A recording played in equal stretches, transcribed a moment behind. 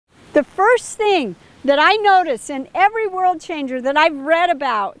The first thing that I notice in every world changer that I've read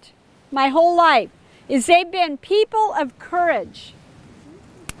about my whole life is they've been people of courage.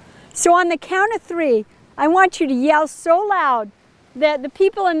 So on the count of 3, I want you to yell so loud that the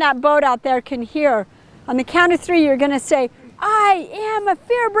people in that boat out there can hear. On the count of 3, you're going to say, I am a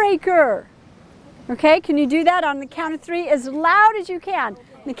fear breaker. Okay, can you do that on the count of 3 as loud as you can?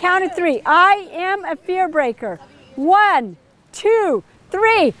 On the count of 3, I am a fear breaker. 1, 2,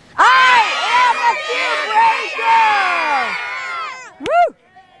 3. I am a fear breaker! Woo!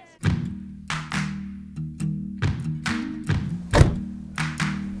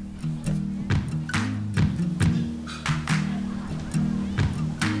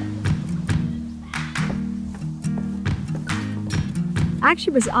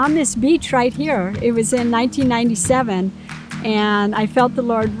 Actually was on this beach right here. It was in 1997, and I felt the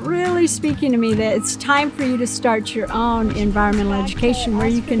Lord really speaking to me that it's time for you to start your own environmental education where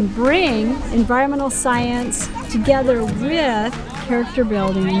you can bring environmental science together with character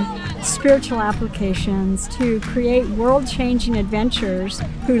building, spiritual applications to create world-changing adventures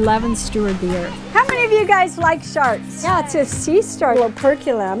who love and steward the earth. How many of you guys like sharks? Yeah, it's a sea star,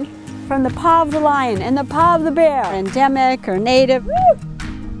 operculum, from the paw of the lion and the paw of the bear, endemic or native.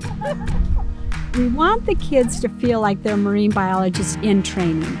 We want the kids to feel like they're marine biologists in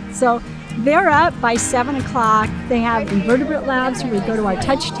training. So they're up by 7 o'clock. They have invertebrate labs where we go to our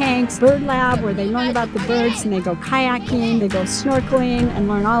touch tanks, bird lab where they learn about the birds, and they go kayaking, they go snorkeling and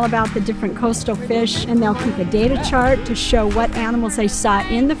learn all about the different coastal fish, and they'll keep a data chart to show what animals they saw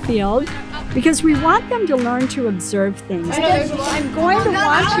in the field, because we want them to learn to observe things. I'm going to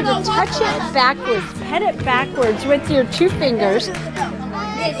want you to touch it backwards, pet it backwards with your 2 fingers.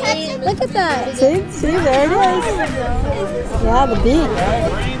 Look at that. See, there it is. Yeah, the beak.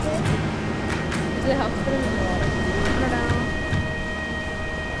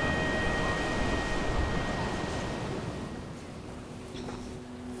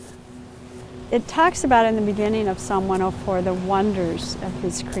 It talks about in the beginning of Psalm 104 the wonders of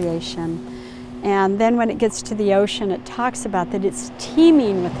his creation. And then when it gets to the ocean, it talks about that it's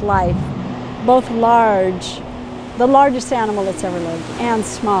teeming with life, both large, the largest animal that's ever lived, and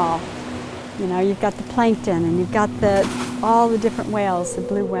small. You know, you've got the plankton, and you've got all the different whales, the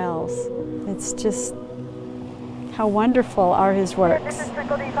blue whales. It's just how wonderful are his works.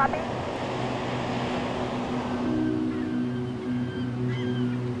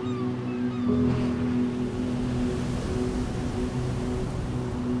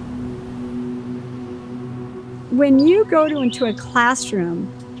 When you go into a classroom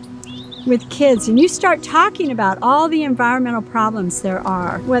with kids and you start talking about all the environmental problems there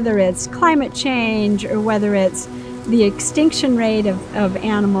are, whether it's climate change or whether it's the extinction rate of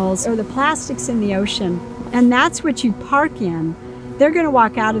animals or the plastics in the ocean, and that's what you park in, they're going to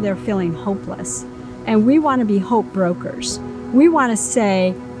walk out of there feeling hopeless. And we want to be hope brokers. We want to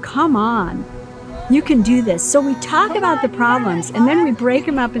say, come on, you can do this. So we talk about the problems, and then we break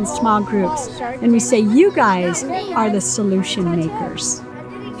them up in small groups, and we say, you guys are the solution makers.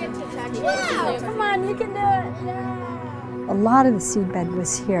 Wow, come on, you can do it. Yeah. A lot of the seedbed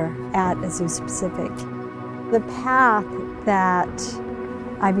was here at Azusa Pacific. The path that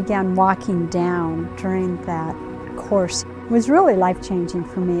I began walking down during that course was really life-changing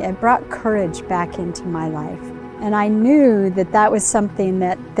for me. It brought courage back into my life. And I knew that that was something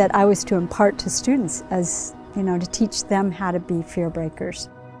that I was to impart to students, as, you know, to teach them how to be fear breakers.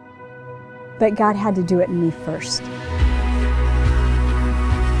 But God had to do it in me first.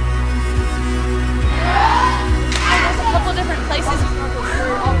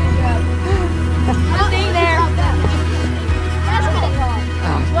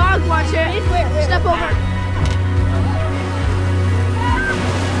 Step over.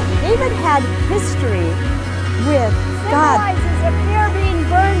 David had history with God. Symbolizes a fear being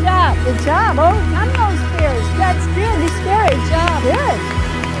burned up. Good job. Overcome those fears. That's good. Be scary. Good job. Good.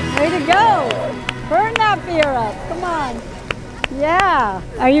 Way to go. Burn that fear up. Come on. Yeah.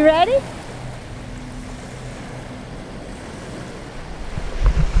 Are you ready?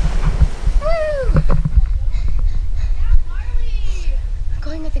 Woo!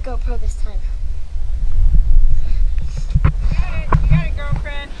 Going with the GoPro this time. You got it,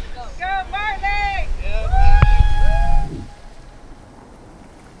 girlfriend. Go, Marley!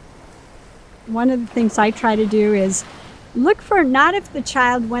 One of the things I try to do is look for, not if the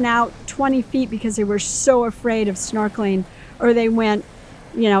child went out 20 feet because they were so afraid of snorkeling, or they went,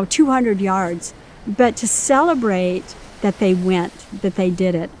 200 yards, but to celebrate that they went, that they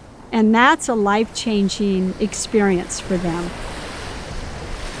did it. And that's a life-changing experience for them.